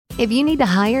If you need to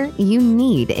hire, you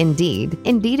need Indeed.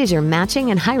 Indeed is your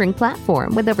matching and hiring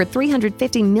platform with over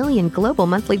 350 million global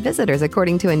monthly visitors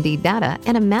according to Indeed data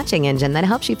and a matching engine that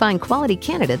helps you find quality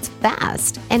candidates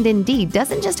fast. And Indeed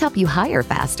doesn't just help you hire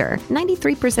faster.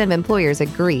 93% of employers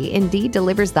agree Indeed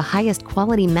delivers the highest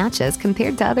quality matches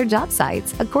compared to other job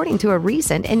sites, according to a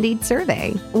recent Indeed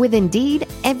survey. With Indeed,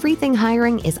 everything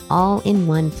hiring is all in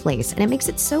one place, and it makes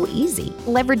it so easy.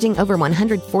 Leveraging over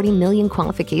 140 million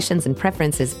qualifications and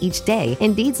preferences each day,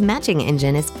 Indeed's matching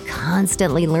engine is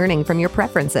constantly learning from your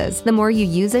preferences. The more you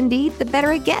use Indeed, the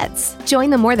better it gets. Join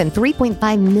the more than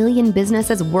 3.5 million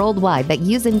businesses worldwide that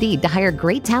use Indeed to hire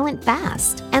great talent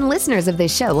fast. And listeners of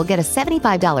this show will get a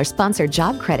 $75 sponsored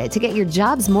job credit to get your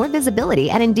jobs more visibility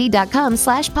at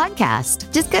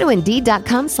Indeed.com/podcast. Just go to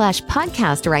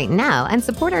Indeed.com/podcast right now and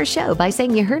support our show by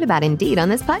saying you heard about Indeed on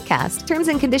this podcast. Terms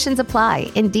and conditions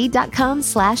apply.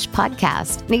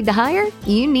 Indeed.com/podcast. Need to hire?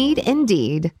 You need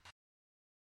Indeed.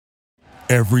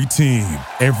 Every team,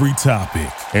 every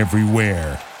topic,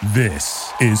 everywhere.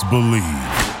 This is Believe.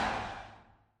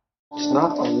 It's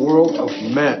not a world of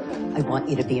men. I want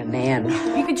you to be a man.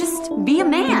 You could just be a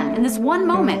man in this one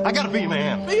moment. I gotta be a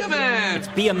man. Be a man. It's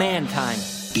be a man time.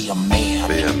 Be a man.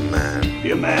 Be a man.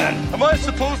 Be a man. Am I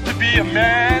supposed to be a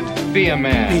man? Be a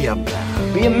man. Be a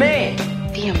man. Be a man.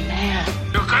 Be a man.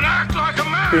 You can act like a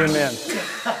man. Be a man.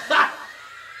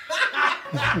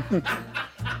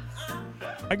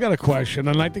 I got a question,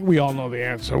 and I think we all know the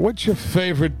answer. What's your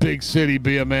favorite big city,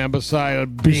 be a man,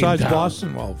 besides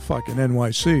Boston? Well, fucking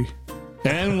NYC.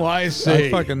 NYC.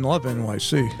 I fucking love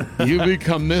NYC. You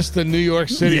become Mr. New York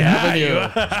City, haven't you?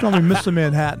 It's call me Mr.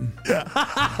 Manhattan.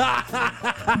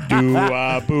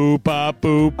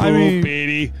 Do-a-boop-a-boop-boop, I mean-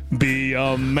 bitty. Be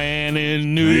a man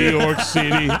in New York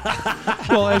City.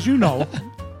 Well, as you know,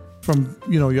 from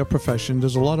your profession,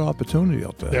 there's a lot of opportunity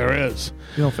out there. There is.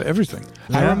 For everything.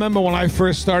 I remember when I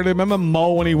first started. Remember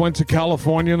Mo when he went to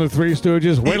California and the Three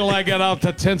Stooges? Wait till I get out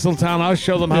to Tinseltown. I'll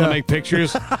show them how to make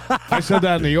pictures. I said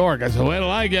that in New York. I said, wait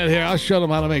till I get here. I'll show them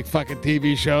how to make fucking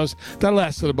TV shows. That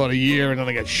lasted about a year, and then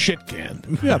I got shit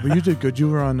canned. Yeah, but you did good. You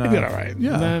were on. I did all right.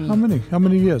 Yeah. Then- How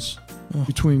many years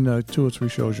between 2 or 3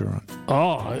 shows you're on?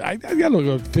 Oh, I got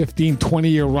a 15,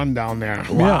 20-year run down there.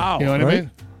 Wow. You know what I mean?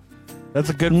 That's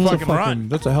a good That's fucking run.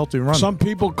 That's a healthy run. Some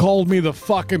people called me the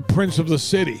fucking Prince of the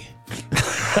City.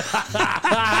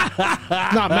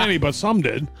 Not many, but some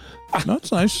did.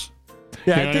 That's nice.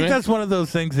 Yeah, You know I what think I mean? that's one of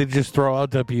those things they just throw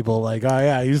out to people like, oh,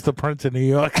 yeah, he's the Prince of New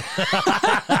York.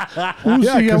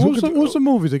 What was the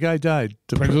movie? The guy died.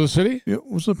 The Prince of the City? Yeah,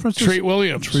 was the Prince Treat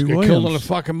Williams. Treat Got Williams. killed on a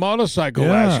fucking motorcycle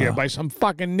Yeah. last year by some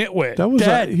fucking nitwit. That was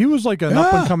Dead. he was like an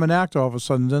up and coming actor all of a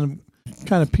sudden, then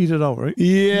kind of petered out, right?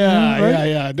 Yeah, Right?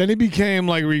 yeah. Then he became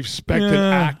like respected Yeah.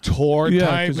 actor Yeah,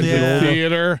 type 'cause in he got older.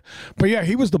 theater. But yeah,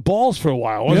 he was the balls for a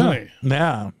while, wasn't Yeah. he?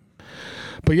 Yeah.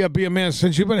 But yeah, be a man.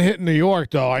 Since you've been hitting New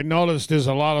York, though, I noticed there's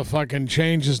a lot of fucking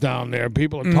changes down there.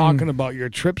 People are talking about your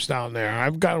trips down there.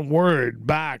 I've gotten word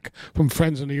back from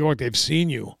friends in New York. They've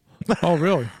seen you. Oh,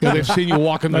 really? Yeah, they've seen you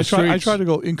walking the I streets. try to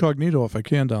go incognito if I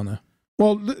can down there.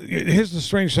 Well, here's the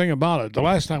strange thing about it. The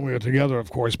last time we were together,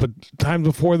 of course, but times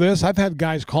before this, I've had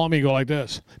guys call me, go like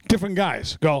this. Different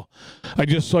guys go, I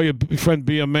just saw your friend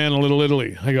Be a Man in Little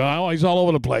Italy. I go, oh, he's all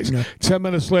over the place. Yeah. 10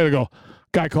 minutes later, go,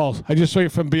 guy calls, I just saw your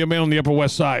friend Be a Man on the Upper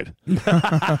West Side.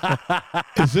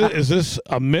 Is this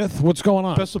a myth? What's going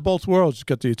on? Best of both worlds. You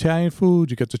got the Italian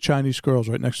food, you got the Chinese girls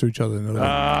right next to each other.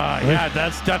 Yeah,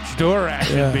 that's Dutch door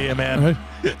action, Yeah. be a man. Right?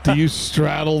 Do you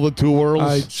straddle the two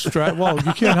worlds? Well,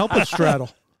 you can't help but straddle.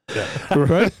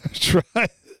 Right? Try.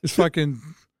 It's fucking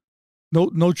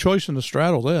no choice in the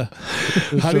straddle there.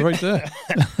 It's How do you- right there.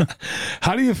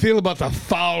 How do you feel about the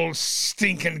foul,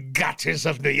 stinking gutters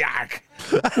of New York?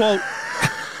 Well,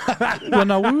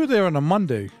 we were there on a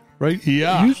Monday, right?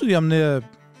 Yeah. Usually I'm there.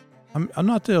 I'm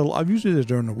not there. I'm usually there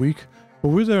during the week, but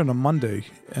we were there on a Monday,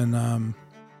 and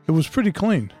it was pretty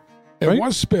clean. It Right?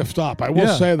 was spiffed up. I will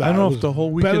Yeah, say that. I don't know It if was the whole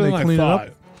better weekend they than I cleaned it up.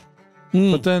 thought.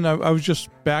 Mm. But then I was just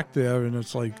back there, and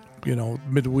it's like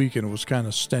midweek, and it was kind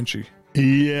of stenchy.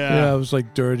 Yeah. It was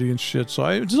like dirty and shit. So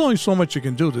there's only so much you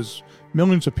can do. There's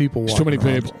millions of people There's walking too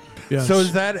many around. people. Yeah. So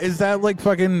is that like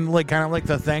fucking like kind of like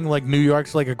the thing like New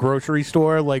York's like a grocery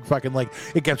store like fucking like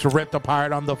it gets ripped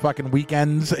apart on the fucking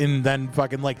weekends and then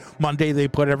fucking like Monday they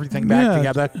put everything back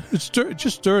together. It's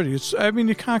just dirty.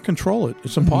 You can't control it.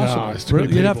 It's impossible. No, it's too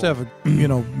many You'd have to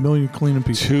people. have a million cleaning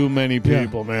people. Too many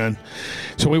people, man.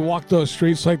 So we walk those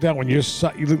streets like that when you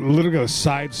literally got to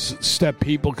sidestep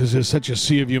people because there's such a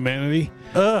sea of humanity.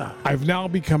 I've now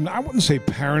become, I wouldn't say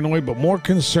paranoid, but more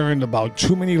concerned about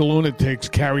too many lunatics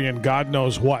carrying God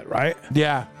knows what, right?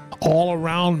 Yeah. all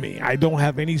around me. I don't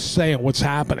have any say in what's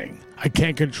happening. I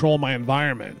can't control my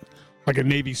environment like a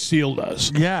Navy SEAL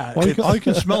does. Yeah. All you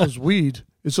can smell is weed.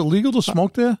 Is it legal to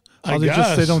smoke there? I Or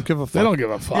guess. they don't give a fuck. They don't give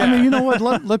a fuck. I mean, you know what?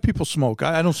 Let people smoke.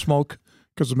 I don't smoke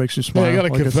because it makes me smile. Hey, I got a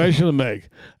Like confession to make.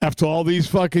 After all these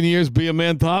fucking years Be a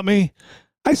Man taught me,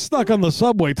 I snuck on the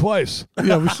subway twice.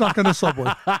 Yeah, we snuck on the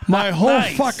subway. My whole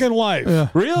Nice. fucking life. Yeah.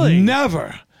 Really?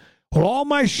 Never. With all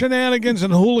my shenanigans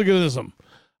and hooliganism,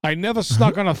 I never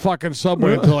snuck on a fucking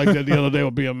subway until I did the other day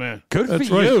with Be a Man. Good That's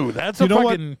for right. you. That's You a know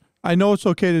fucking. what? I know it's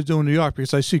okay to do in New York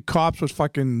because I see cops with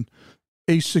fucking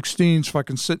A16s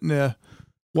fucking sitting there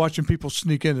watching people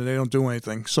sneak in and they don't do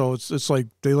anything. So it's like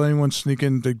they let anyone sneak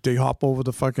in, they hop over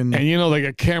the fucking. And you know they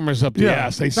got cameras up the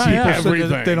ass. They see So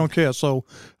everything. they don't care. So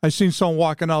I seen someone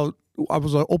walking out. I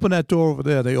was like, open that door over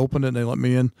there. They opened it and they let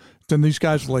me in. Then these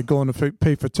guys were like going to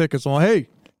pay for tickets. I'm like, hey,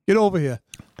 get over here.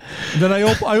 And then I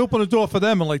opened the door for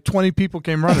them and like 20 people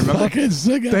came running. Remember? Fucking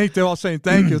sick. They're all saying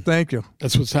thank you, thank you.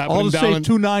 That's what's happening All to down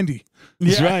say in $2.90.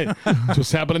 That's right. That's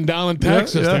what's happening down in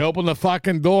Texas. yeah. They open the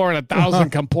fucking door and 1,000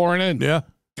 come pouring in. Yeah.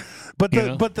 But You the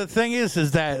know? but the thing is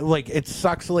that like it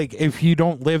sucks like if you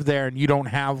don't live there and you don't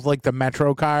have like the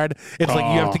Metro card, it's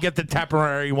like you have to get the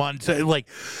temporary one. So like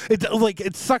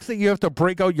it sucks that you have to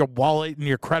break out your wallet and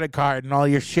your credit card and all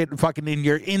your shit fucking and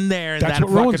you're in there and That's that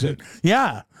what ruins fucking, it.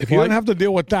 Yeah. If you didn't have to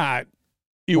deal with that,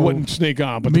 you wouldn't sneak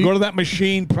on. But to go to that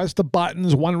machine, press the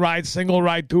buttons, one ride, single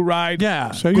ride, two ride.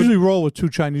 Yeah. So I usually roll with two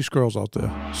Chinese girls out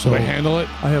there. So they handle it.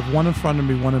 I have one in front of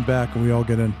me, one in back, and we all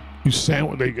get in. You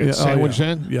sandwich. They get Yeah, sandwiched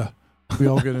yeah. in. Yeah. We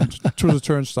all get in through the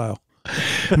turnstile.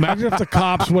 Imagine if the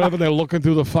cops, whatever, they're looking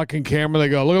through the fucking camera. They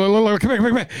go, look, come here.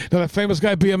 Now that famous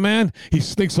guy Be a Man, he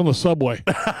sneaks on the subway.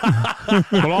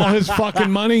 With all his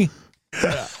fucking money.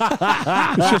 It's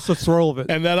just the thrill of it.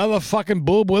 And that other fucking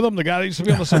boob with him, the guy that used to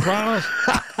be on The Sopranos.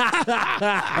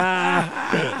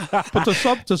 But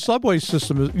the subway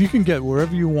system is you can get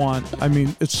wherever you want. I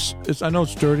mean, it's I know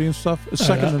it's dirty and stuff. It's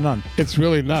second to none. It's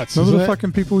really nuts. Remember isn't the it?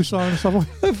 fucking people we saw in the subway?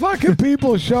 The fucking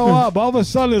people show up. All of a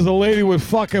sudden, there's a lady with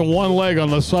fucking one leg on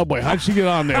the subway. How'd she get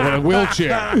on there with a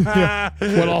wheelchair?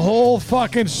 With a whole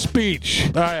fucking speech.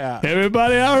 Oh yeah.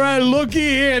 Everybody, all right, looky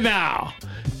here now.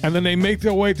 And then they make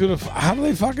their way through the. How do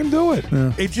they fucking do it?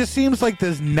 It just seems like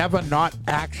there's never not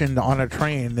action on a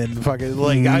train and fucking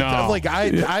like No.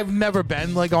 I've never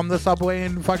been like on the subway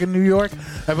in fucking New York.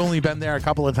 I've only been there a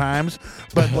couple of times,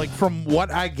 but like from what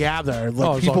I gather,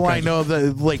 like it's all people I kinds know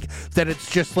that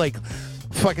it's just like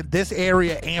fucking this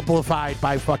area amplified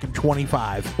by fucking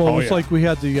 25. Well, Oh, it was yeah. like we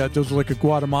had there was like a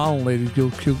Guatemalan lady,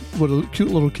 cute with a cute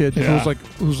little kid Yeah.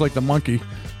 who was like the monkey,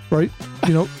 right?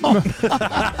 You know, no,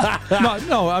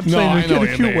 I'm No, saying I in know a what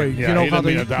you cute mean. way. Yeah, you know you how didn't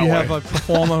mean it that you have way. a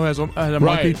performer who has a Right.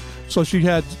 monkey. So she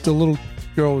had the little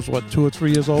girl was what 2 or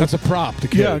 3 years old. That's a prop. The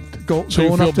kid. Yeah, So you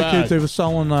going feel up to bad. kids, they were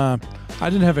selling. I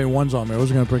didn't have any ones on me. I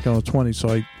wasn't going to break out a 20,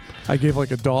 so I gave like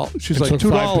 $1. She's It like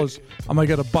took $2. I'm gonna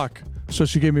get $1. So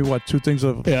she gave me what 2 things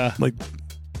of Yeah. like.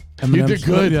 You M&Ms. did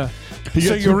good. Yeah. You So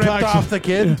got you 2 ripped packs off the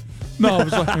kid? No, it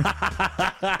was like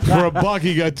for $1.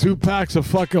 You got 2 packs of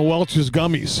fucking Welch's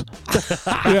gummies.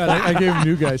 yeah. I gave them to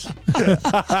you guys.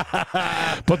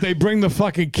 But they bring the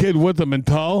fucking kid with them in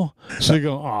tow. So you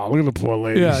go, oh, look at the poor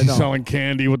lady. Yeah, I She's know. selling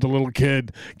candy with the little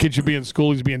kid. Kid should be in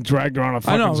school. He's being dragged around a I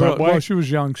fucking know. subway. Well, she was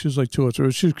young. She was like 2 or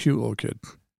 3. She was a cute little kid.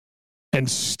 And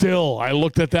still, I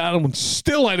looked at that and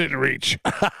still I didn't reach.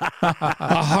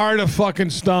 A heart of fucking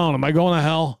stone. Am I going to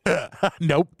hell?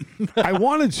 Nope. I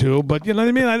wanted to, but you know what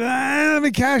I mean? I didn't have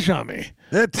any cash on me.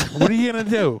 What are you gonna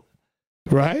do?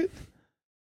 Right?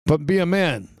 But Be a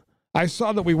Man. I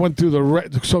saw that we went through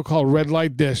the so-called red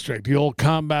light district, the old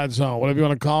combat zone, whatever you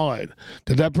want to call it.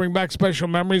 Did that bring back special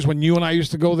memories when you and I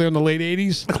used to go there in the late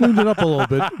 80s? Cleaned it up a little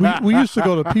bit. We used to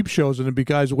go to peep shows and there'd be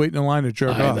guys waiting in line to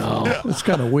jerk I off. know. It's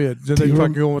kind of weird. Then they you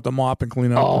fucking go with the mop and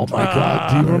clean up. Oh, my God.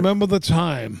 Do you remember the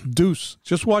time? Deuce.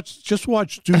 Just watch Deuce on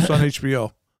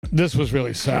HBO. This was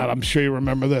really sad. I'm sure you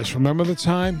remember this. Remember the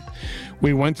time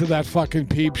we went to that fucking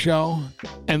peep show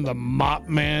and the mop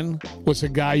man was a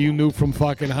guy you knew from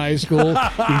fucking high school?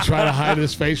 He tried to hide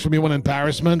his face from you in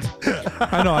embarrassment.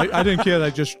 I know. I didn't care that I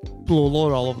just blew a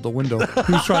load all over the window.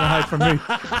 He was trying to hide from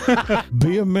me.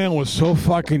 Be a Man was so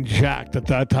fucking jacked at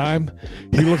that time.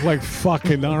 He looked like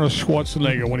fucking Arnold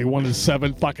Schwarzenegger when he won his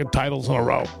 7 fucking titles in a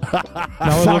row.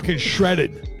 Now Fucking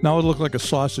shredded. Now it looked like a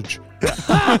sausage.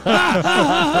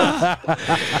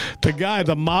 The guy,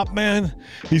 the mop man,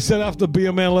 he said after Be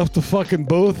a Man left the fucking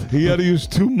booth, he had to use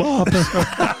 2 mops.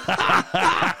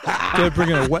 They're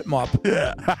bringing a wet mop.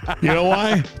 You know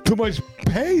why? Too much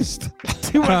paste.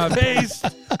 Too much paste.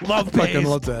 Love Fucking paste.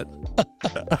 love that.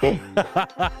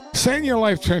 Saying your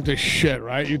life turned to shit,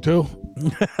 right? You two?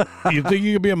 You think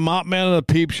you could be a mop man at a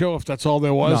peep show if that's all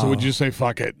there was? No. Or would you say,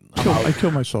 fuck it? I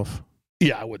kill myself.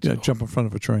 Yeah, I would Yeah, too. jump in front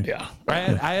of a train. Yeah.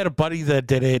 I had a buddy that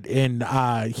did it, and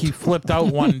he flipped out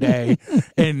one day,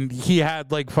 and he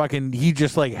had he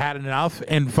just had enough,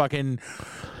 and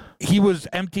he was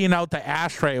emptying out the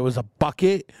ashtray. It was a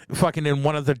bucket, in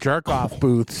one of the jerk off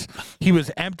booths. He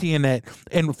was emptying it,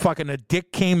 and a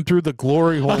dick came through the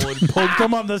glory hole and poked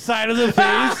him on the side of the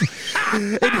face.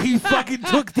 And he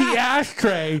took the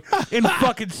ashtray and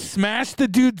smashed the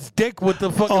dude's dick with the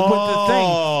with the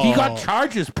thing. He got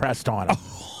charges pressed on him.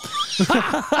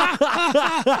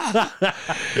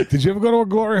 Did you ever go to a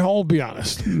glory hole? Be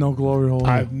honest. No glory hole.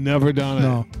 I've never done it.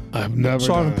 No. I've never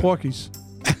Saw it done in it. Porky's.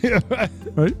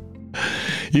 Right?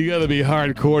 You got to be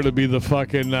hardcore to be the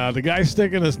the guy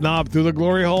sticking his knob through the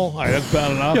glory hole. That's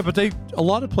bad enough. Yeah, but a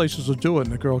lot of places will do it,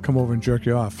 and the girl will come over and jerk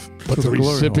you off. But through the glory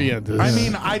hole. recipient is. I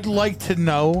mean, I'd like to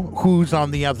know who's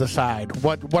on the other side.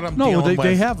 What I'm No, dealing with.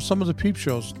 they have some of the peep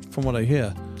shows, from what I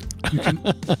hear. You can,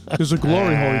 there's a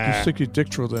glory hole. You can stick your dick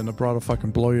through there, and the broad will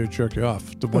blow you and jerk you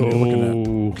off. The one you're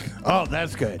looking at. Oh,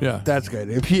 that's good. Yeah. That's good.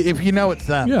 If you know it's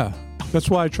them. Yeah, that's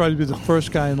why I try to be the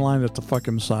first guy in line at the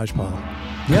fucking massage parlor.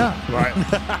 Yeah. Right.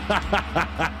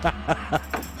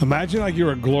 Imagine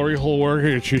you're a glory hole worker.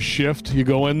 It's your shift. You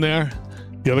go in there.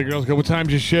 The other girls go, what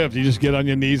time's your shift? You just get on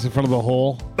your knees in front of the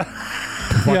hole.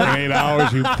 For 8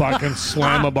 hours, you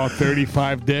slam about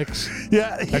 35 dicks.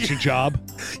 Yeah. That's your job.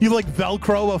 You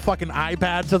Velcro a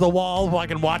iPad to the wall,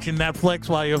 watching Netflix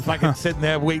while you're sitting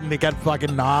there waiting to get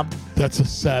knobbed. That's a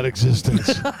sad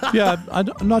existence. Yeah, I'm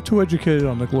not too educated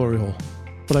on the glory hole,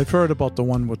 but I've heard about the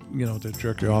one with they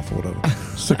jerk you off or whatever,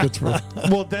 stick it through.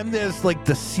 Well, then there's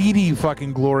the seedy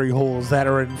glory holes that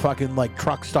are in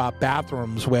truck stop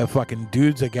bathrooms where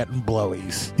dudes are getting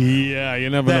blowies. Yeah, you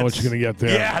never know what you're gonna get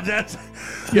there. Yeah, that's.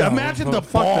 Yeah, imagine well,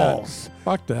 the balls.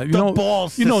 Fuck that. The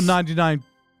balls. 99%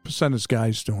 is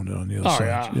guys doing it on the other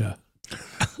side. Yeah.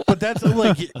 But that's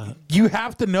you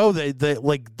have to know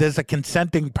that there's a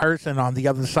consenting person on the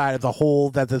other side of the hole,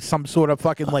 that there's some sort of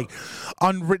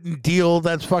unwritten deal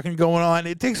that's going on.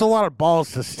 It takes a lot of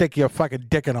balls to stick your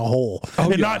dick in a hole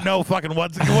and not know what's happening.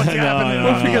 What if you on get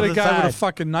the a guy other with a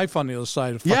side? knife on the other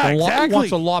side? Yeah, exactly. Wants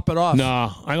to lop it off.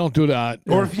 No, I don't do that.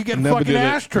 Or if you get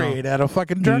ashtray at a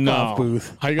jerk off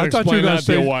booth. How you gonna I thought you explain were that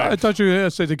to your wife? I thought you were going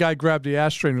to say the guy grabbed the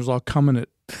ashtray and was all coming it.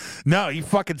 No, he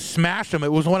smashed him.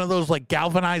 It was one of those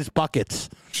galvanized buckets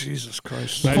Jesus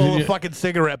Christ. Imagine full of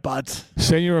cigarette butts.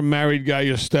 Say you're a married guy,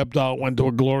 you stepped out, went to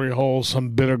a glory hole, some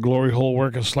bitter glory hole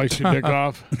worker sliced your dick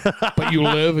off, but you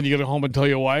live and you get home and tell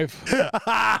your wife.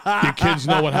 Your kids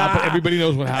know what happened. Everybody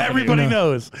knows what happened. Everybody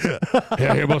knows.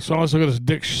 Yeah, hear about so-and-so got his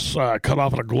dick cut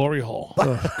off in a glory hole.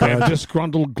 A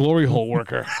disgruntled glory hole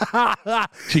worker.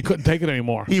 She couldn't take it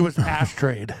anymore. He was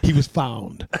ashtrayed. He was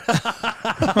found.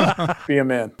 Be a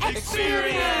man.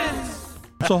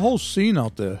 It's a whole scene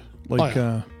out there.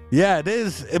 Yeah, it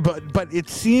is, but it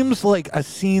seems like a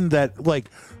scene that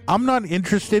I'm not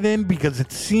interested in, because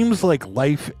it seems like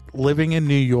life living in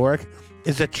New York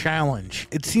is a challenge.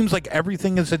 It seems like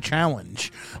everything is a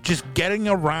challenge. Just getting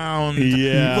around,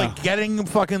 getting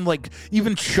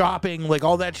even shopping,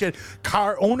 all that shit.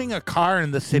 Owning a car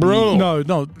in the city. Bro.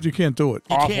 No, you can't do it.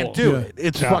 You can't do Yeah. it.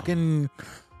 It's Yeah. fucking.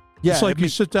 Yeah, It's like you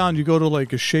sit down, you go to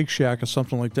a Shake Shack or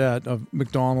something like that, of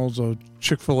McDonald's or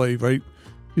Chick-fil-A, right?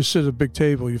 You sit at a big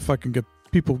table, you fucking get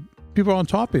people are on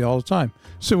top of you all the time.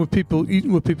 Sit with people,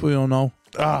 eating with people you don't know.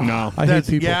 No. I hate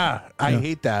people. Yeah, I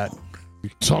hate that.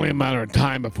 It's only a matter of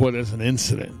time before there's an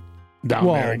incident down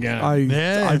there again.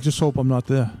 I just hope I'm not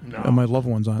there. No. And my loved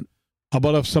ones aren't. How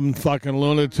about if some fucking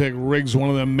lunatic rigs one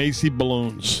of them Macy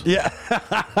balloons? Yeah.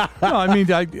 No, I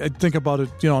mean, I think about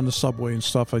it, on the subway and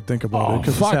stuff. I think about it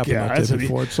because it's fuck happened yeah. out That's there a-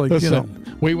 before. It's like,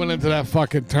 Listen, we went into that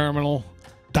fucking terminal.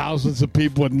 Thousands of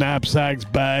people with knapsacks,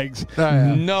 bags.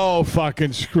 yeah. No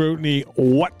fucking scrutiny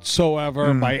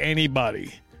whatsoever by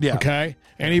anybody. Yeah. Okay?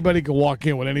 Anybody can walk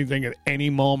in with anything at any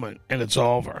moment, and it's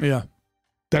over. yeah.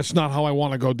 That's not how I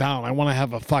want to go down. I want to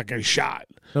have a fucking shot.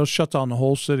 They'll shut down the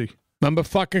whole city. Remember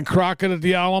fucking Crockett at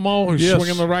the Alamo who's Yes.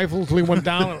 swinging the rifle till he went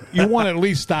down? You want to at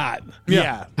least that.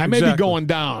 Yeah. I may be exactly. going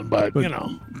down, but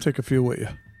Take a few with you.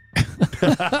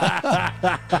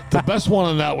 The best one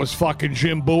on that was fucking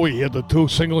Jim Bowie. He had the 2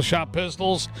 single-shot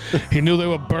pistols. He knew they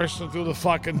were bursting through the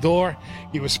fucking door.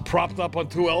 He was propped up on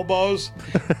 2 elbows.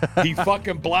 He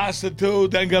fucking blasted 2,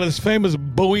 then got his famous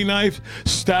Bowie knife,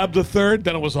 stabbed the 3rd,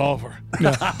 then it was over.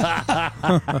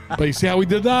 But you see how he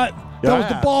did that? That was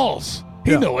the balls.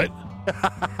 He knew it.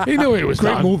 He knew he was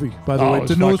Great done. movie, by the Oh, way. it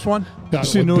was The newest fucking- one. Yeah, You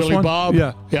see the with newest Billy one? Bob?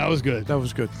 Yeah, Yeah, it was good. that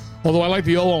was good. Although I like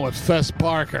the old one with Fess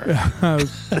Parker.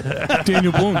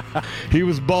 Daniel Boone. He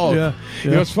was both. Yeah,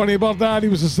 You know what's funny about that? He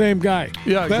was the same guy.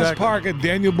 Yeah, Fess exactly. Parker,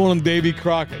 Daniel Boone, and Davy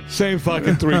Crockett. Same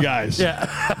fucking three guys. Yeah.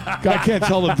 I can't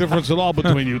tell the difference at all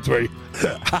between you three.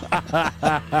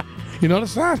 You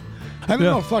notice that? I didn't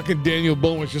Yeah. know fucking Daniel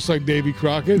Boone was just like Davy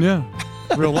Crockett. Yeah,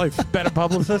 real life. Better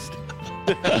publicist.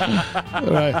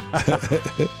 Right.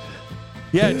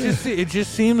 Yeah, it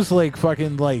just seems like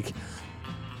fucking like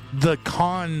the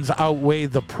cons outweigh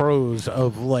the pros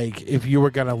of like if you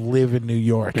were gonna live in New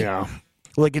York. Yeah.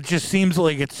 Like it just seems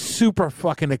like it's super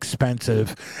fucking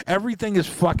expensive. Everything is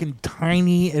fucking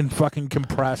tiny and fucking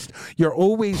compressed. You're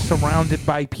always surrounded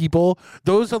by people.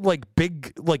 Those are like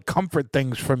big like comfort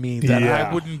things for me that Yeah.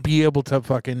 I wouldn't be able to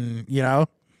fucking, you know?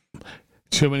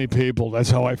 Too many people. That's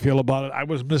how I feel about it. I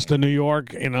was Mr. New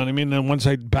York, you know what I mean? Then once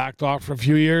I backed off for a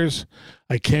few years,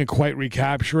 I can't quite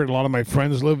recapture it. A lot of my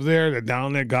friends live there. They're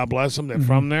down there. God bless them. They're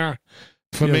from there.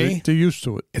 For Yeah, me, they're used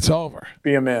to it. it's over.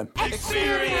 Be a man.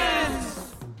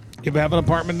 You ever have an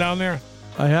apartment down there?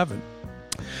 I haven't.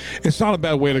 It's not a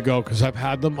bad way to go because I've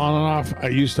had them on and off. I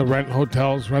used to rent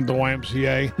hotels, rent the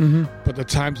YMCA, but the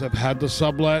times I've had the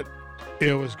sublet,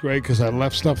 it was great because I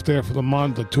left stuff there for the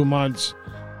month or 2 months,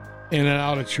 in and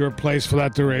out at your place for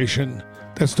that duration.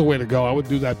 That's the way to go. I would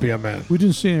do that, be a man. We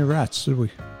didn't see any rats, did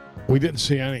we? We didn't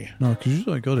see any. No, because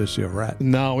usually I go there to see a rat.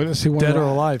 No, we didn't see one. Dead or rat.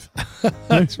 alive.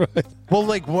 That's right. Well,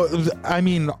 like, I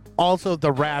mean, also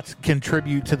the rats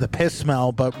contribute to the piss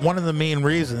smell, but one of the main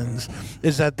reasons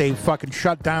is that they fucking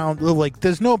shut down. Like,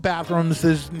 there's no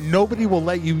bathrooms. Nobody will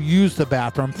let you use the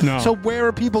bathroom. No. So where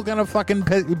are people gonna fucking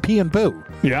pee and poo?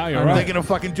 Yeah, you're Are right. they gonna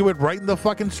fucking do it right in the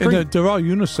fucking And street? they're all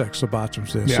unisex, the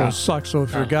bathrooms there. So Yeah. it sucks. So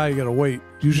if you're a guy, you got to wait.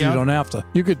 Usually Yeah. you don't have to.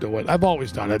 You could do it. I've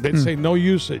always done it. They'd say no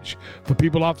usage. For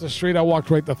people off the street, I walked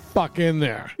right the fuck in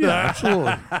there. Yeah,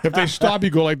 absolutely. If they stop,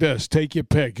 you go like this. Take your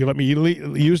pick. You let me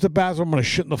use the bathroom. I'm going to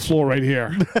shit in the floor right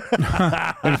here.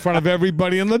 In front of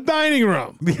everybody in the dining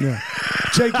room.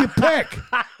 Take your pick.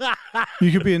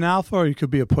 You could be an alpha or you could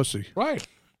be a pussy. Right.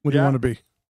 What do you Yeah. want to be?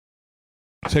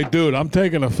 Say, dude, I'm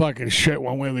taking a fucking shit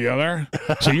one way or the other.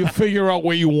 So you figure out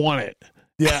where you want it.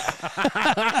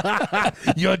 Yeah.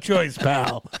 Your choice,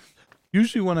 pal.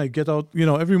 Usually when I get out,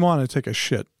 every morning I take a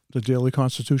shit, the Daily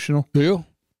Constitutional. Do you?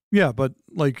 Yeah, but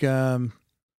like, so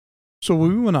when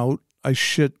we went out, I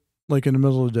shit like in the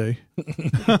middle of the day.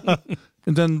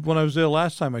 And then when I was there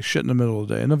last time, I shit in the middle of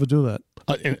the day. I never do that.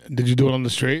 Did you do it on the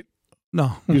street?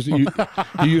 No. You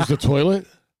use the toilet?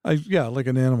 Yeah, like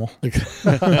an animal.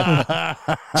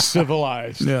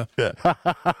 Civilized. Yeah.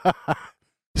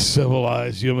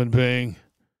 Civilized human being.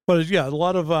 But yeah, a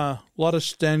lot of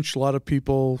stench, a lot of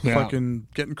people Yeah. fucking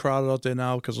getting crowded out there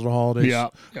now because of the holidays. Yeah.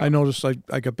 I noticed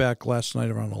I got back last night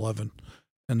around 11,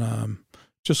 and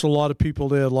just a lot of people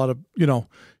there. A lot of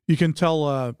you can tell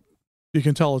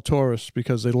a tourist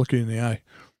because they look you in the eye.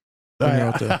 When you're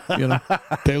out there,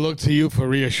 They look to you for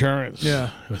reassurance. Yeah.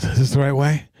 Is this the right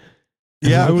way?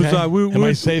 Yeah, I was. Okay? Am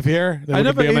I safe here? Then I we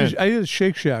never can be a ate. man. I ate at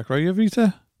Shake Shack, right? You ever eat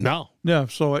there? No. Yeah.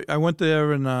 So I went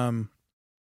there and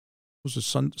was it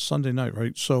Sunday night,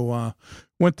 right? So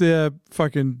went there.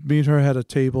 Fucking me and her had a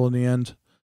table in the end,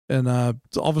 and all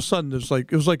of a sudden it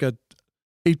was like a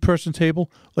 8-person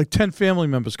table. Like 10 family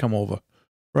members come over,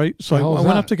 right? So The hell I is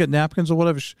went that? up to get napkins or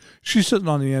whatever. She's sitting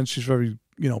on the end. She's very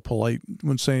polite.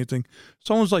 Wouldn't say anything.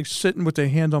 Someone's like sitting with their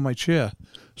hand on my chair.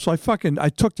 So I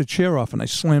took the chair off and I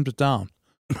slammed it down.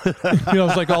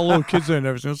 It's like all little kids there and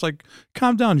everything. It's like,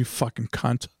 calm down, you fucking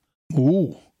cunt.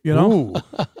 Ooh. Ooh.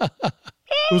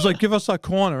 It was like, give us our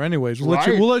corner anyways. We'll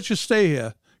let you stay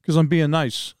here because I'm being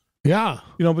nice. Yeah.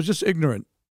 But just ignorant.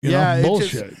 Yeah,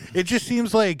 bullshit. It just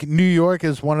seems like New York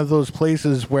is one of those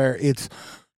places where it's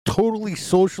totally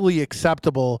socially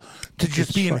acceptable to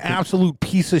just be an absolute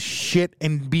piece of shit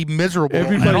and be miserable at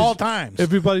Everybody's- all times.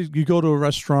 Everybody, you go to a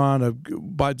restaurant,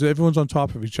 everyone's on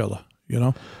top of each other.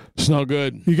 It's no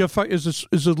good. You got is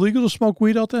it legal to smoke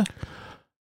weed out there?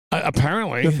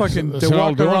 Apparently. They're They're all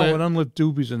walking doing around it. with unlit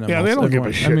doobies in them. Yeah, they don't give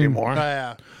a shit anymore.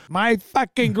 Yeah. My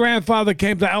fucking grandfather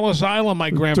came to Ellis Island, my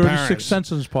grandparents. 36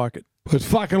 cents in his pocket. With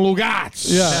fucking Lugats.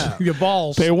 Yeah, your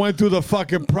balls. They went through the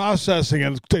fucking processing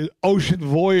and the ocean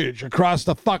voyage across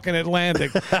the fucking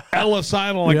Atlantic. Ellis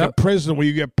Island, like a prison where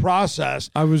you get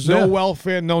processed. I was no there.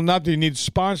 welfare, no nothing. You need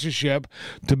sponsorship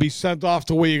to be sent off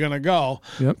to where you're going to go.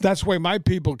 Yep. That's where my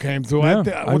people came through. Yeah. What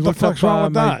the looked fuck's up, wrong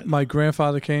with that? My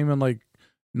grandfather came in like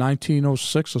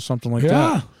 1906 or something like Yeah.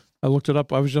 that. I looked it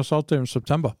up. I was just out there in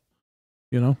September.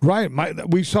 You know, Right.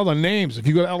 We saw the names. If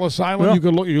you go to Ellis Island,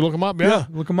 you look them up. Yeah,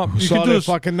 look them up. You saw their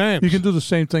fucking names. You can do the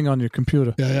same thing on your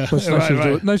computer. Yeah. But it's nicer to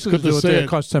do it. Nicer to do it there. It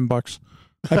costs $10.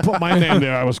 I put my name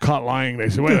there. I was caught lying. They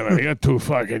said, "Wait a minute, you're too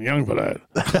fucking young for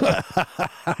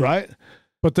that." Right?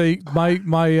 But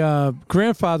my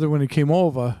grandfather, when he came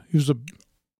over, he was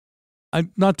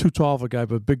not too tall of a guy,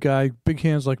 but big guy, big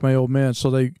hands like my old man.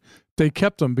 So they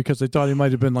kept him because they thought he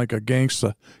might have been like a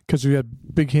gangster because he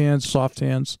had big hands, soft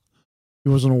hands. He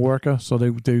wasn't a worker, so they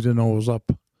didn't know what was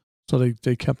up. So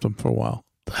they kept him for a while.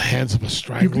 The hands of a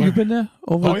strangler. You've been there?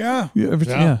 Oh, yeah.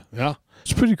 Everything. Yeah.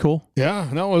 It's pretty cool. Yeah,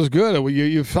 no, it was good.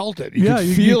 You felt it. You could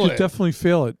you feel could it. definitely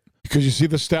feel it. Because you see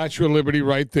the Statue of Liberty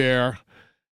right there,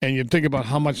 and you think about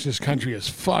how much this country has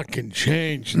fucking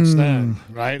changed since then,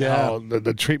 right? Yeah. How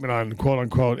the treatment on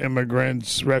quote-unquote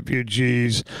immigrants,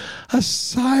 refugees,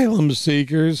 asylum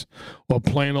seekers, or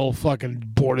plain old fucking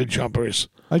border jumpers.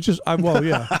 I got a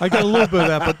little bit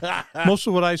of that, but most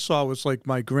of what I saw was like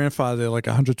my grandfather, like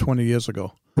 120 years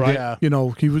ago. Right? Yeah. You know,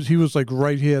 he was like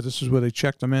right here. This is where they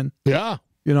checked him in. Yeah.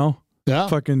 You know, Yeah.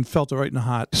 fucking felt it right in the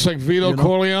heart. It's like Vito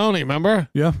Corleone, remember?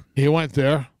 Yeah, He went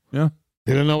there. yeah.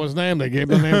 He didn't know his name. They gave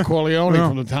him the name Corleone No,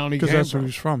 from the town he Because came that's where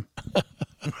from.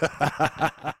 he's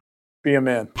from. Be a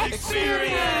man.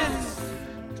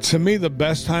 To me, the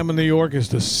best time in New York is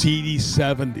the seedy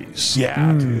 70s.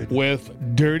 Yeah, dude.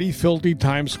 With dirty, filthy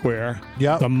Times Square.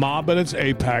 Yep. The mob at its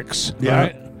apex. Yeah.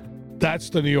 Right? That's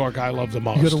the New York I love the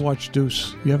most. You got to watch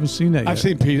Deuce. You haven't seen that yet. I've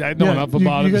seen Pete. I know Yeah, enough you-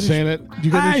 about you it got and saying it.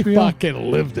 you got I HBO?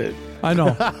 fucking lived it. I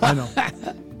know.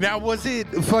 Now, was it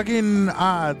fucking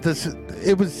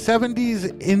it was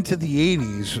 70s into the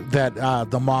 80s that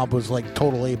the mob was like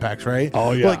total apex, right?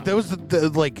 Oh, yeah. Like there was the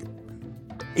like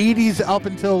 80s up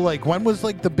until like when was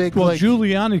like the big Well, like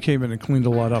Giuliani came in and cleaned a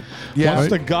lot up. yeah, Once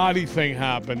the Gotti thing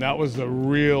happened, that was the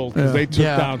real, because Yeah. they took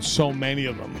Yeah. down so many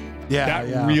of them. Yeah, That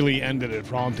yeah. really ended it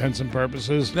for all intents and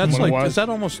purposes. That's when it like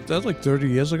was. that's like 30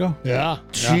 years ago. Yeah.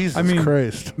 Jesus I mean,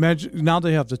 Christ. Imagine now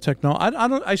they have the technology.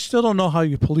 I still don't know how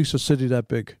you police a city that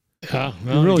big. Yeah.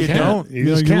 You really can't. don't. You You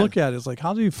just you can't. look at it, it's like,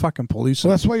 how do you fucking police So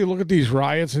it? that's why you look at these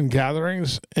riots and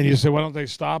gatherings and you say, why don't they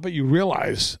stop it? You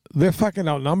realize they're fucking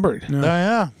outnumbered.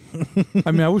 Yeah. Yeah.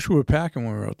 I mean, I wish we were packing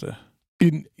when we were out there.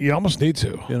 You almost need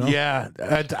to. You know? Yeah,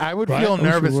 I would Right? feel I wish we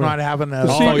nervous were. not having a.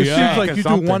 It, seems, it yeah. seems like you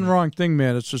something. do one wrong thing,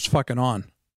 man. It's just fucking on,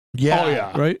 Yeah, Oh,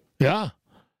 yeah. right? Yeah.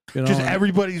 You know, Just and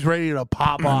everybody's ready to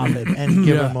pop off and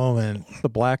give Yeah. a moment. the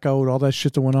blackout, all that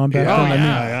shit that went on back Yeah. then. Oh, I mean,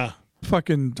 yeah.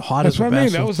 fucking hot That's as a what I mean.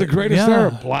 bastard. That was the greatest Yeah.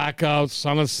 era. Blackout,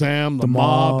 Son of Sam, The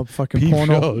mob, fucking peep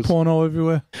porno, shows. porno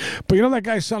everywhere. But you know that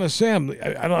guy, Son of Sam?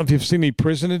 I don't know if you've seen any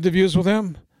prison interviews with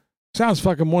him. Sounds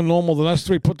fucking more normal than us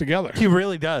three put together. He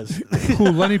really does. Who?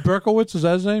 Lenny Berkowitz? Is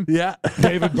that his name? Yeah.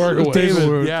 David Berkowitz.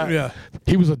 David, yeah. yeah.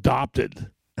 He was adopted.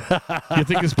 You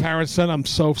think his parents said, "I'm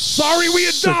so sorry we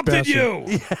Sick adopted bastard.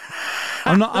 you"?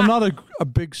 I'm not a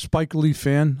big Spike Lee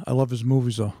fan. I love his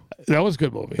movies though. That was a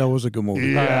good movie. That was a good movie.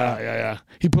 Yeah.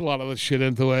 He put a lot of the shit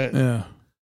into it. Yeah.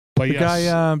 But The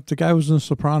yes, the guy who was in The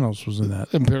Sopranos was in that.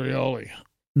 Imperioli.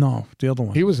 No, the other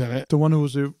one. He was in it. The one who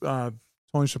was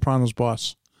Tony Soprano's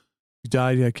boss. He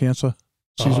died. He had cancer.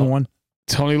 Season 1.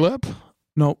 Tony Lip.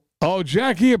 No. Oh,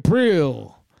 Jackie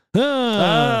Aprile.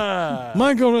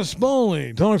 Michael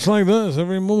Rispoli talks like this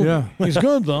every movie. Yeah. He's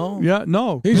good though. Yeah.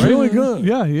 No. He's really good.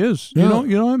 Yeah, he is. Yeah.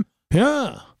 You know him?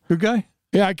 Yeah. Good guy.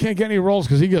 Yeah, I can't get any roles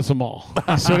because he gets them all.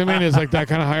 You see what I mean? It's like that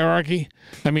kind of hierarchy.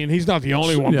 I mean, he's not the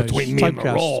only one Yeah, between he's me and the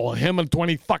typecast. role. Him and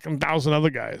 20,000 other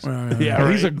guys. Yeah, But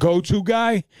he's a go-to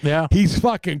guy. Yeah. He's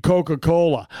fucking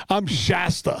Coca-Cola. I'm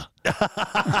Shasta.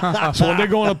 So when they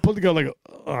go on a put together, they go,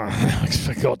 oh,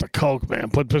 go with the Coke, man.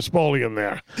 Put Pispoli in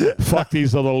there. Fuck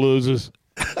these other losers.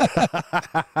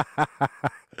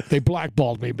 They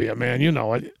blackballed me, be a man. You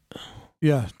know it.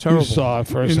 Yeah. Terrible. You saw it And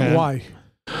firsthand. why?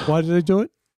 Why did they do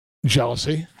it?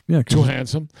 Jealousy. Yeah. Too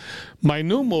handsome. My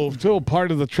new move, too,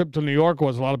 part of the trip to New York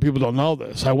was, a lot of people don't know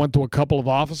this, I went to a couple of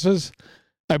offices.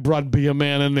 I brought Be a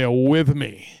Man in there with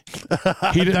me.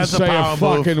 He didn't That's a say a power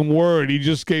move. fucking word. He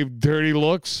just gave dirty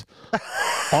looks.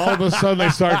 All of a sudden, they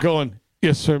start going,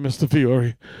 yes, sir, Mr.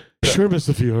 Fiore. Sure,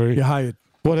 Mr. Fiore. You hired.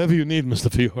 Whatever you need,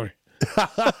 Mr. Fiore.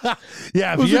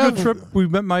 Yeah. It was a good trip. We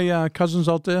met my cousins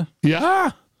out there,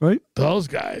 Yeah. right? Those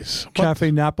guys.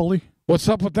 Cafe Napoli. What's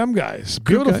up with them guys?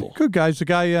 Good Beautiful. guy, good guys. The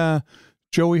guy,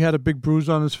 Joey, had a big bruise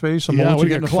on his face. I'm Yeah, allergic we to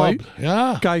got getting a clubbed. fight.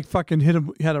 Yeah. Guy fucking hit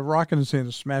him. He had a rock in his hand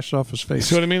and smashed it off his face.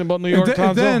 See what I mean about New York, and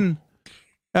Tonto? then,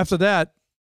 after that,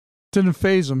 didn't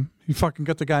phase him. He fucking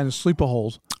got the guy in a sleeper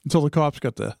hold until the cops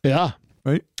got there. Yeah.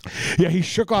 Right? Yeah, he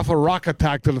shook off a rock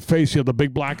attack to the face. You know, the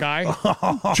big black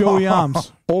eye. Joey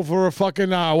Arms. Over a fucking,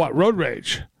 road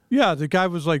rage. Yeah, the guy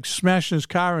was like smashing his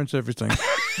car into everything.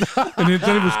 And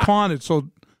then it was cornered, so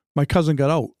my cousin got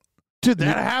out. Dude,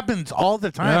 that happens all the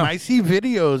time. Yeah. I see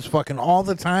videos fucking all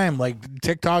the time, like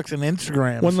TikToks and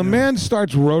Instagrams. When the man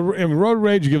starts road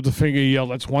rage, you give the finger yell.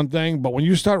 That's one thing. But when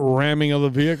you start ramming other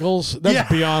vehicles, that's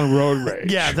beyond road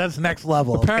rage. Yeah, that's next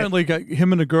level. Apparently,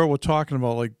 him and the girl were talking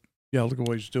about, like, yeah, look at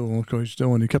what he's doing. Look what he's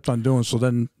doing. He kept on doing, so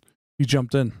then he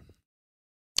jumped in.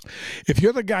 If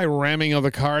you're the guy ramming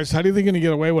other cars, how do you think you're going to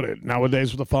get away with it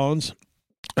nowadays with the phones?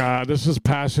 This is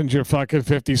passenger fucking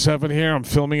 57 here. I'm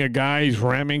filming a guy. He's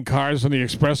ramming cars on the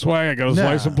expressway. I got his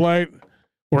license plate.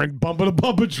 We're in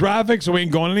bumper-to-bumper traffic, so we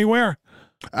ain't going anywhere.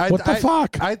 What the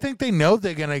fuck? I think they know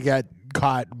they're going to get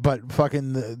caught, but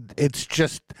fucking it's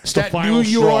just It's the that final New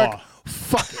York, straw.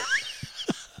 fuck it.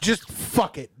 Just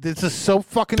fuck it. This is so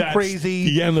fucking That's crazy.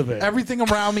 the end of it. Everything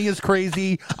around me is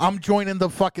crazy. I'm joining the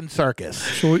fucking circus.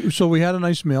 So we had a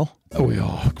nice meal.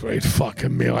 Great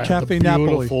fucking meal. I had Cafe the Napoli.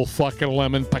 beautiful fucking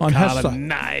lemon On piccata. Hessa.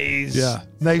 Nice. Yeah.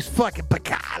 Nice fucking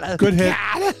piccata. Good hit.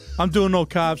 I'm doing no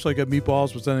carbs, so I got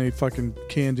meatballs, but then I ate fucking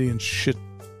candy and shit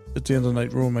at the end of the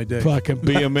night, ruined my day. Fucking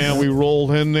be a man. We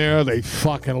rolled in there. They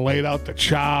fucking laid out the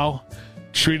chow.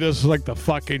 Treat us like the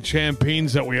fucking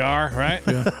champions that we are, right?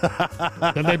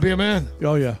 Yeah. Then they be a man.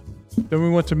 Oh, yeah. Then we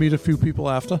went to meet a few people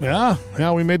after. Yeah,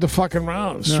 we made the fucking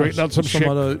rounds. Yeah, Straightened out some shit.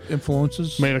 other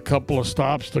influences. Made a couple of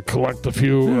stops to collect a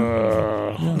few,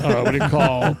 what do you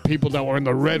call, people that were in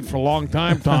the red for a long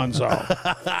time, Tonzo.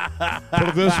 Put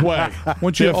it this way.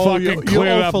 Once They're you're fucking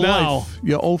cleared up for now. life.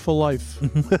 You're 0 for life.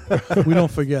 We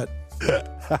don't forget.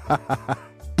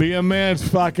 Be a man's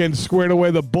fucking squared away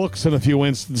the books in a few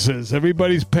instances.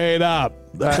 Everybody's paid up.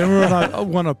 Then we were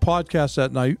on a podcast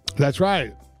that night. That's right.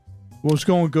 It was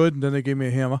going good, and then they gave me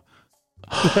a hammer.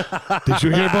 Did you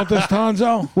hear about this,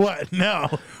 Tonzo? What? No.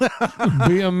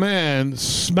 Be a man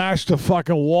smashed a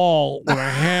fucking wall with a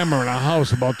hammer in a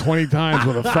house about 20 times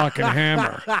with a fucking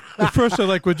hammer. At first, they're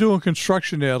like, we're doing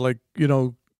construction there. Like, you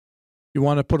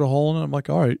want to put a hole in it? I'm like,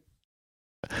 all right.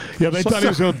 Yeah, they thought he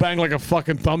was going to bang like a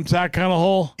fucking thumbtack kind of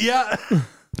hole. Yeah.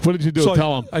 What did you do? So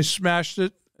Tell him. I smashed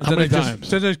it. And How then many I times?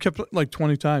 Then I kept it like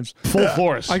 20 times. Full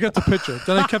force. I got the picture.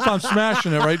 Then I kept on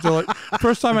smashing it, right? They're like,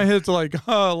 first time I hit it, they're like,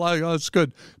 oh, that's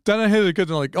good. Then I hit it good.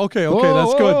 They're like, okay,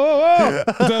 that's good. Whoa.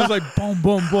 And then I was like, boom,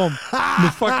 boom, boom. And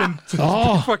the fucking,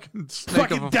 fucking snake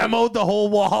Fucking of a- demoed the whole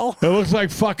wall. It looks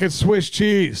like fucking Swiss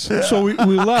cheese. So we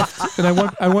left, and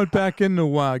I went back in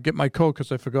to get my coat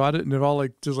because I forgot it, and they're all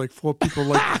like, there's like 4 people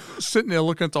like sitting there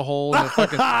looking at the hole, and they're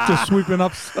fucking just sweeping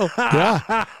up. So,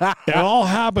 Yeah. It all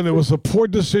happened. It was a poor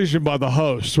decision by the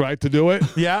host, right, to do it.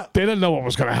 Yeah. They didn't know what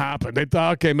was going to happen. They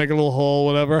thought, okay, make a little hole,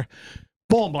 whatever.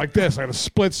 Boom, like this, like a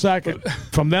split second.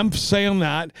 From them saying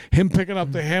that, him picking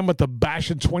up the hammer to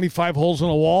bashing 25 holes in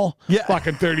a wall,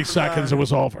 fucking 30 seconds, it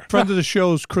was over. friend of the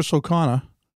show's Chris O'Connor,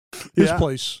 his Yeah.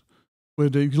 place, where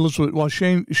he lives with. Well,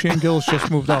 Shane Gillis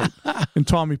just moved out, and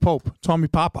Tommy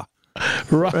Papa.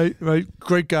 Right.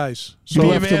 Great guys. So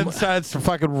The after- man starts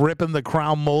fucking ripping the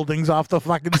crown moldings off the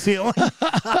fucking ceiling.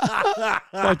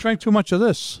 I drank too much of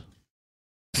this.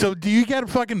 So do you get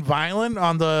fucking violent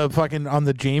on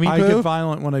the Jamie I poo? get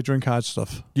violent when I drink hot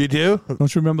stuff. You do?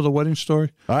 Don't you remember the wedding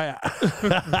story? Oh yeah.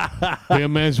 The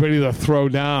man's ready to throw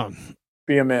down.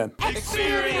 Be a man.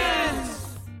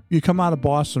 You come out of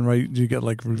Boston, right? You get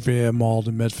like Revere,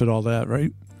 Malden, Medford, all that,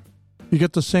 right? You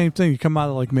get the same thing. You come out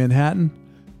of like Manhattan,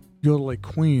 you go to like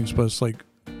Queens, but it's like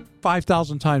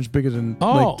 5,000 times bigger than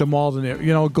like the Malden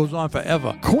area. It goes on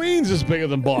forever. Queens is bigger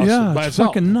than Boston Yeah, by it's itself.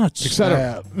 fucking nuts.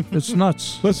 Etc. It's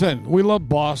nuts. Listen, we love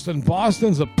Boston.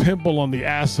 Boston's a pimple on the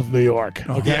ass of New York,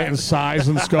 okay, in size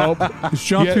and scope. As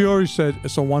John Yeah. Fiore said,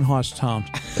 it's a one-horse town.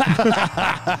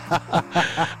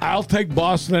 I'll take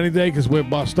Boston any day because we're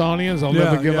Bostonians. I'll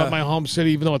never give up my home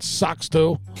city, even though it sucks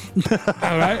too.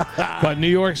 All right? But New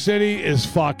York City is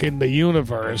fucking the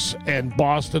universe, and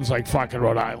Boston's like fucking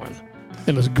Rhode Island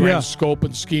in this grand scope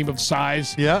and scheme of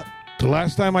size. Yeah. The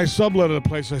last time I subletted a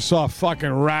place, I saw a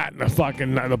fucking rat in the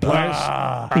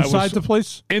place. Inside the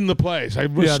place? In the place. I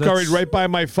was Yeah, scurried that's- right by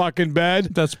my fucking bed.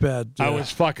 That's bad. I yeah. was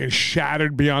fucking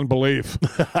shattered beyond belief.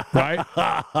 Right?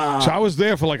 So I was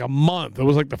there for like a month. It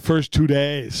was like the first 2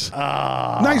 days.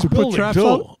 Nice You put building, traps too.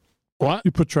 out? What?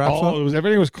 You put traps Oh, out?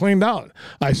 everything was cleaned out.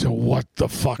 I said, what the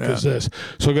fuck is this?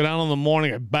 So I go down in the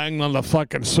morning, I banged on the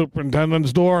fucking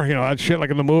superintendent's door, that shit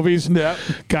like in the movies. Yeah.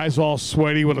 Guy's all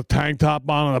sweaty with a tank top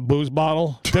on and a booze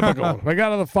bottle. Typical. I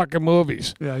got out of the fucking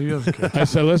movies. Yeah, you have a kid. I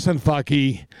said, listen,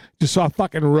 fucky, just saw a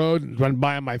fucking rodent run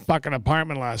by my fucking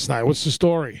apartment last night. What's the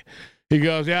story? He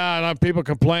goes, yeah, and people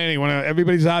complaining.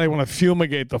 Everybody's out here want to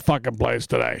fumigate the fucking place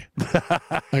today.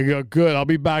 I go, good, I'll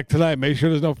be back tonight. Make sure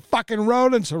there's no fucking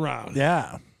rodents around.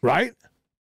 Yeah. right?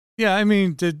 Yeah, I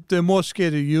mean, they're more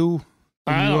scared of you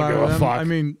than I you don't are give of a them. fuck. I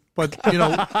mean, but, you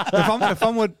know, if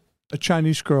I'm with a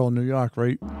Chinese girl in New York,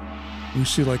 right, you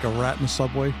see like a rat in the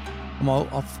subway,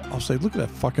 I'll say, look at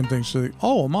that fucking thing. So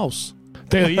a mouse.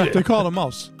 They eat it. They call it a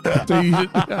mouse. They eat it.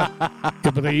 Yeah.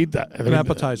 Yeah, but they eat that. An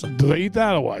appetizer. Do they eat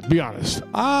that or what? Be honest.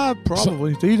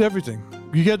 Probably. They eat everything.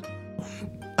 You get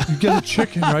a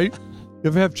chicken, right? You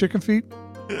ever have chicken feet?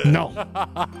 No.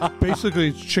 Basically,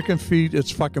 it's chicken feet.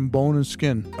 It's fucking bone and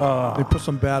skin. They put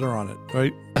some batter on it,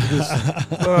 right?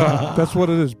 That's what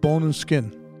it is, bone and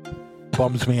skin.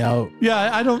 Bums me out.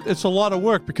 Yeah, I don't. It's a lot of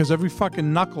work because every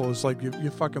fucking knuckle is like you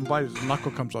fucking bite it, the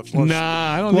knuckle comes off.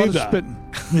 Nah, I don't need that. Spitting.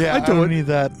 Yeah, I don't need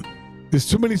that. There's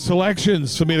too many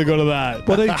selections for me to go to that.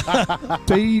 But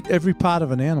they eat every part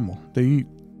of an animal. They eat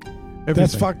everything.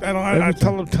 That's fucked. I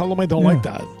tell them I don't like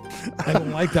that. I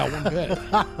don't like that one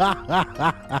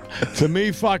bit. To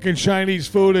me, fucking Chinese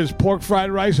food is pork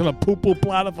fried rice and a poo-poo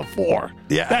platter for $4.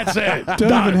 Yeah. That's it. They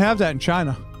don't even have that in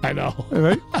China. I know.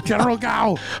 Right? General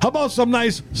Gao. How about some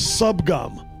nice sub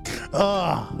gum?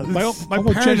 My about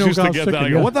parents General used to Gao's get that. I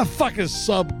chicken, go, yeah. what the fuck is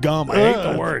sub gum? I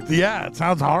hate the word. Yeah, it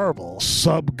sounds horrible.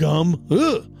 Sub gum.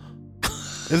 Ugh.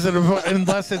 Is it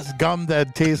unless it's gum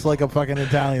that tastes like a fucking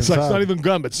Italian It's like it's sub. not even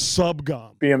gum. It's sub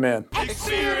gum. Be a man.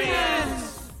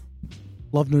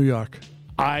 Love New York.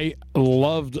 I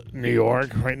loved New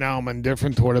York. Right now, I'm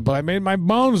indifferent toward it, but I made my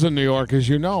bones in New York, as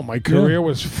you know. My career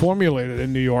was formulated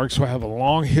in New York, so I have a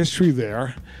long history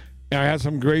there. And I had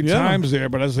some great times there,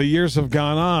 but as the years have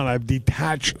gone on, I've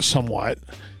detached somewhat.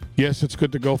 Yes, it's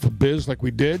good to go for biz like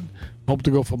we did. Hope to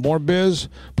go for more biz.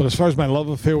 But as far as my love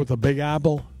affair with the Big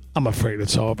Apple, I'm afraid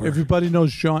it's over. Everybody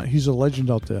knows John. He's a legend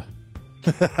out there.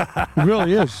 He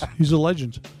really is. He's a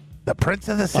legend. The Prince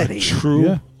of the City. A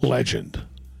true legend.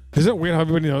 Isn't it weird how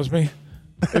everybody knows me?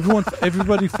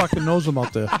 Everybody fucking knows him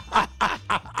out there.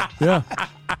 Yeah.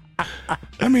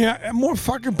 I mean, more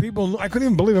fucking people. I couldn't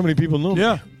even believe how many people knew me.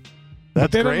 Yeah.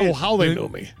 But they great. don't know how they knew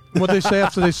me. What they say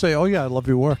after they say, "Oh yeah, I love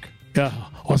your work." Yeah.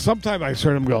 Or sometimes I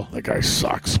heard him go, "That guy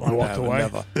sucks." I walked away.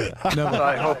 Never.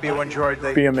 I hope you enjoyed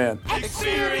the Be a man.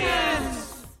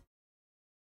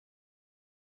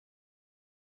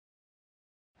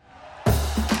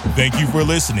 Thank you for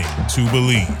listening to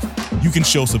Believe. You can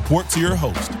show support to your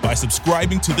host by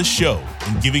subscribing to the show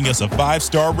and giving us a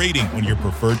 5-star rating on your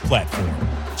preferred platform.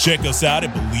 Check us out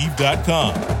at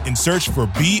Believe.com and search for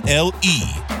BLEAV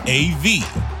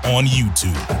on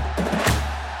YouTube.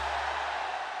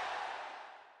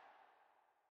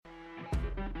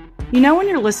 You know when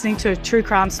you're listening to a true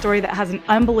crime story that has an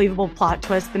unbelievable plot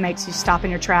twist that makes you stop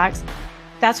in your tracks?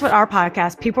 That's what our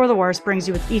podcast, People Are the Worst, brings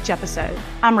you with each episode.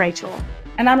 I'm Rachel.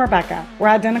 And I'm Rebecca. We're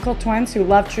identical twins who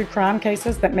love true crime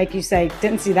cases that make you say,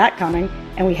 didn't see that coming,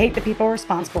 and we hate the people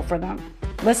responsible for them.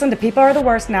 Listen to People Are the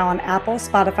Worst now on Apple,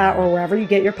 Spotify, or wherever you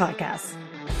get your podcasts.